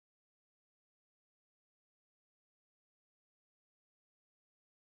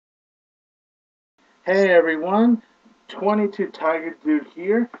Hey everyone, 22 Tiger Dude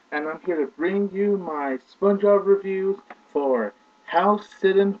here, and I'm here to bring you my SpongeBob reviews for House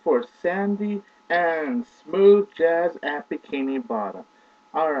Sittin' for Sandy and Smooth Jazz at Bikini Bottom.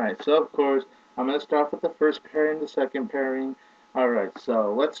 Alright, so of course, I'm going to start with the first pairing, the second pairing. Alright,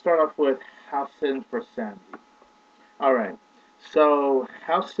 so let's start off with House Sittin' for Sandy. Alright, so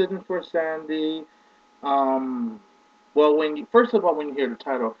House Sittin' for Sandy, um, well, first of all, when you hear the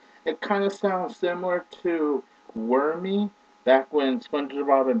title, it kind of sounds similar to Wormy, back when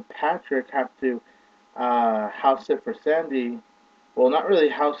SpongeBob and Patrick have to house sit for Sandy. Well, not really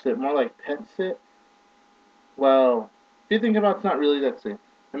house sit, more like pet sit. Well, if you think about it, it's not really that same.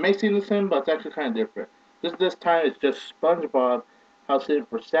 It may seem the same, but it's actually kind of different. This time, it's just SpongeBob house sitting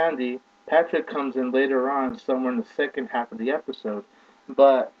for Sandy. Patrick comes in later on, somewhere in the second half of the episode.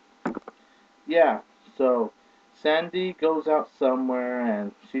 But yeah, so Sandy goes out somewhere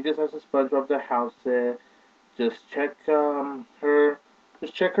and she just has a SpongeBob to house it. Just check her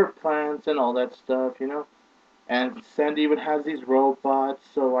just check her plants and all that stuff. And Sandy even has these robots,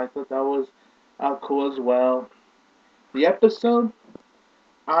 so I thought that was cool as well. The episode,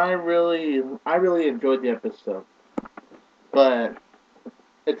 I really enjoyed the episode, but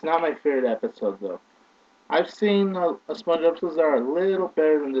it's not my favorite episode though. I've seen a SpongeBob episodes that are a little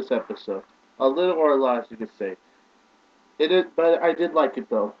better than this episode, a little or a lot, as you could say. It is, but I did like it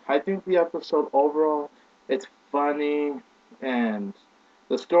though. I think the episode overall, it's funny, and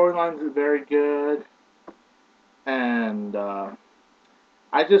the storylines is very good, and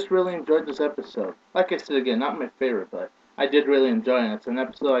I just really enjoyed this episode. Like I said again, not my favorite, but I did really enjoy it. It's an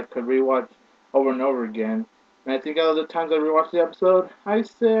episode I could rewatch over and over again. And I think out of the times I rewatched the episode, I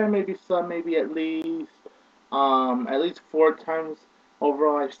say maybe at least 4 times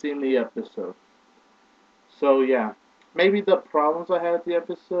overall I've seen the episode. So yeah, maybe the problems I had with the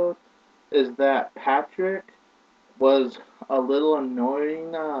episode is that Patrick was a little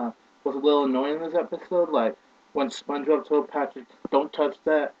annoying. Was a little annoying in this episode. Like when SpongeBob told Patrick, "Don't touch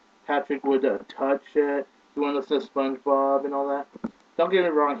that," Patrick would touch it. He wouldn't listen to SpongeBob and all that. Don't get me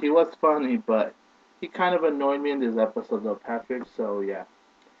wrong, he was funny, but he kind of annoyed me in this episode, though, Patrick. So yeah.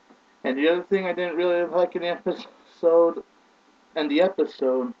 And the other thing I didn't really like in the episode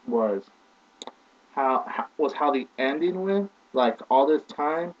was how the ending went. Like all this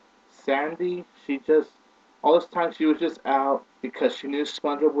time, Sandy, all this time she was just out because she knew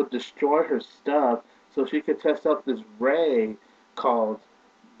SpongeBob would destroy her stuff, so she could test out this ray called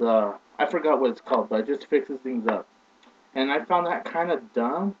I forgot what it's called, but it just fixes things up. And I found that kind of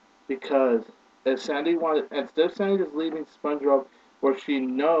dumb because if Sandy wanted instead of Sandy just leaving SpongeBob where she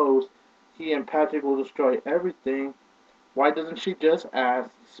knows he and Patrick will destroy everything, why doesn't she just ask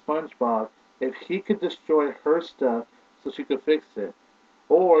SpongeBob if he could destroy her stuff so she could fix it?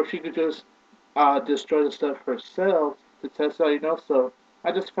 Or she could just destroy the stuff herself to test out. So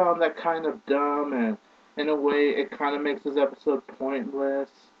I just found that kind of dumb, and in a way, it kind of makes this episode pointless.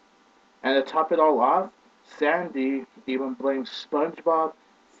 And to top it all off, Sandy even blames SpongeBob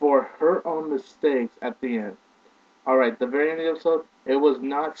for her own mistakes at the end. Alright, the very end of the episode, it was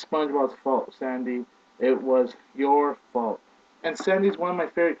not SpongeBob's fault, Sandy. It was your fault. And Sandy's one of my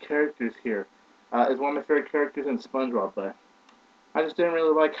favorite characters here. Is one of my favorite characters in SpongeBob, but I just didn't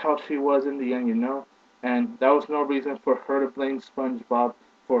really like how she was in the end. And that was no reason for her to blame SpongeBob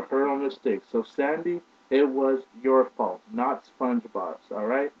for her own mistakes. So Sandy, it was your fault, not SpongeBob's,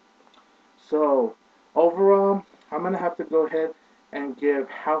 alright? So, overall, I'm gonna have to go ahead and give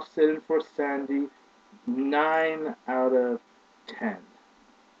House Sitting for Sandy 9 out of 10.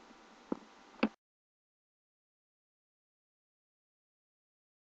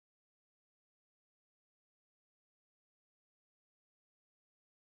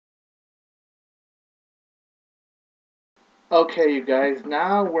 Okay, you guys,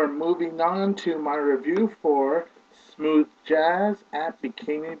 now we're moving on to my review for Smooth Jazz at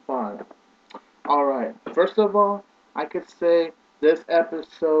Bikini Bottom. Alright, first of all, I could say this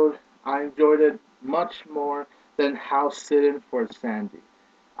episode, I enjoyed it much more than House Sitting for Sandy.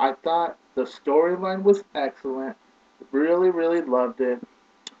 I thought the storyline was excellent. Really, really loved it.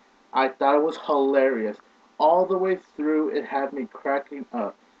 I thought it was hilarious. All the way through, it had me cracking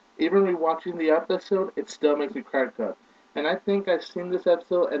up. Even rewatching the episode, it still makes me crack up. And I think I've seen this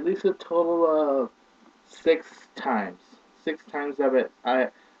episode at least a total of 6 times. 6 times I've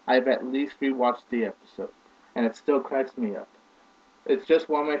at least rewatched the episode, and it still cracks me up. It's just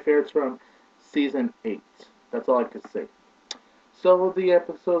one of my favorites from season 8. That's all I can say. So the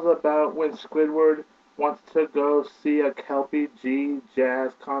episode's about when Squidward wants to go see a Kelpie G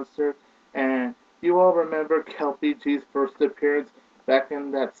jazz concert, and you all remember Kelpie G's first appearance back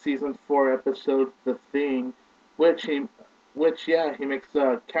in that season 4 episode, The Thing, which he, which yeah, he makes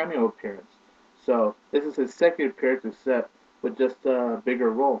a cameo appearance. So this is his second appearance, except with just a bigger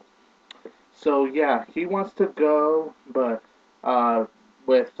role. So yeah, he wants to go, but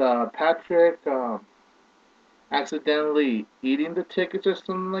with Patrick accidentally eating the tickets or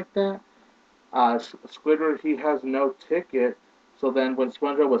something like that. Squidward, he has no ticket. So then when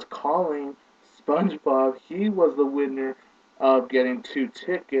SpongeBob was calling SpongeBob, he was the winner of getting 2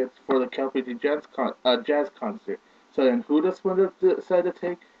 tickets for the Kelpie jazz concert. So then who does SpongeBob decide to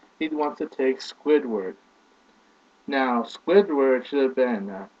take? He wants to take Squidward. Now, Squidward should have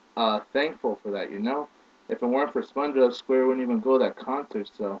been thankful for that, you know? If it weren't for SpongeBob, Squidward wouldn't even go to that concert,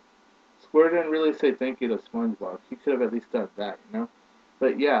 so Squidward didn't really say thank you to SpongeBob. He could have at least done that, you know?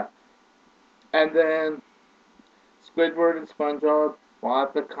 But yeah, and then Squidward and SpongeBob, while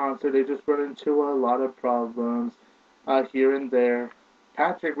at the concert, they just run into a lot of problems here and there.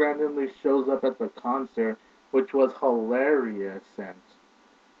 Patrick randomly shows up at the concert, which was hilarious, and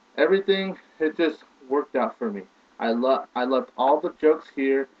everything it just worked out for me. I loved all the jokes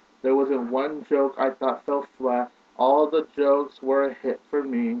here. There wasn't one joke I thought fell flat. All the jokes were a hit for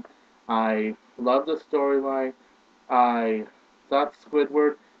me. I loved the storyline. I thought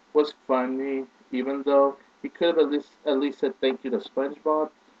Squidward was funny, even though he could have at least said thank you to SpongeBob.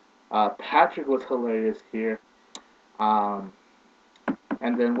 Patrick was hilarious here. Um,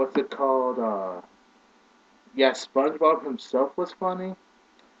 and then what's it called? Yeah, SpongeBob himself was funny,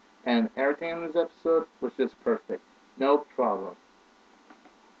 and everything in this episode was just perfect. No problem.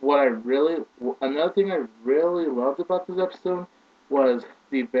 What I really, another thing I really loved about this episode was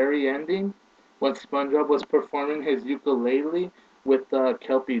the very ending when SpongeBob was performing his ukulele with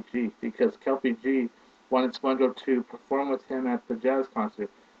Kelpie G, because Kelpie G wanted SpongeBob to perform with him at the jazz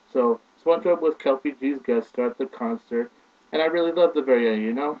concert. So SpongeBob was Kelpie G's guest star at the concert, and I really loved the very end.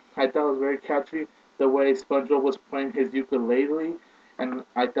 You know, I thought it was very catchy the way SpongeBob was playing his ukulele, and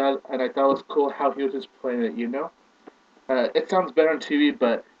I thought it was cool how he was just playing it. You know. It sounds better on TV,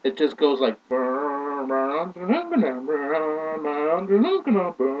 but it just goes like.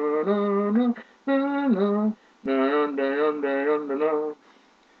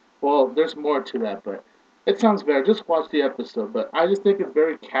 Well, there's more to that, but it sounds better. Just watch the episode. But I just think it's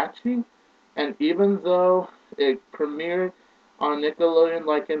very catchy, and even though it premiered on Nickelodeon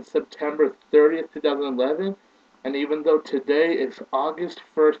like in September 30th, 2011, and even though today is August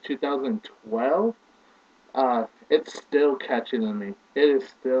 1st, 2012, it's still catchy to me. It is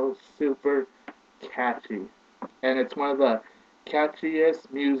still super catchy, and it's one of the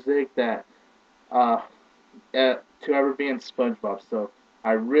catchiest music that uh, to ever be in SpongeBob. So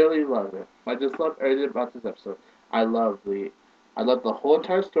I really love it. I just love everything about this episode. I love the, I love the whole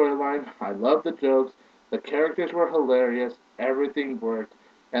entire storyline. I love the jokes. The characters were hilarious. Everything worked.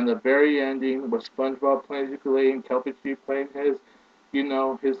 And the very ending with SpongeBob playing ukulele and Kelpie playing his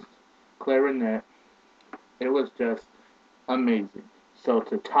clarinet. It was just amazing. So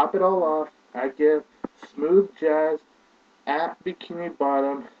to top it all off, I give Smooth Jazz at Bikini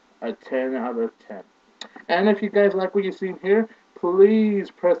Bottom a 10 out of 10. And if you guys like what you've seen here, please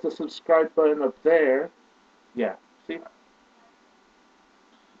press the subscribe button up there. Yeah, see?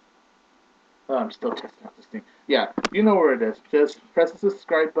 Oh, I'm still testing out this thing. Yeah, you know where it is. Just press the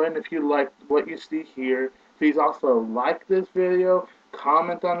subscribe button if you like what you see here. Please also like this video,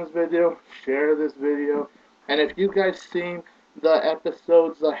 comment on this video, share this video. And if you guys seen the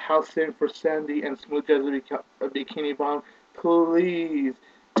episodes The House Sitting for Sandy and Smooth as a Bikini Bomb, please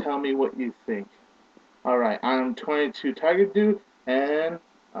tell me what you think. Alright, I'm 22 Tiger Dude, and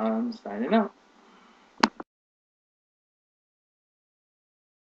I'm signing out.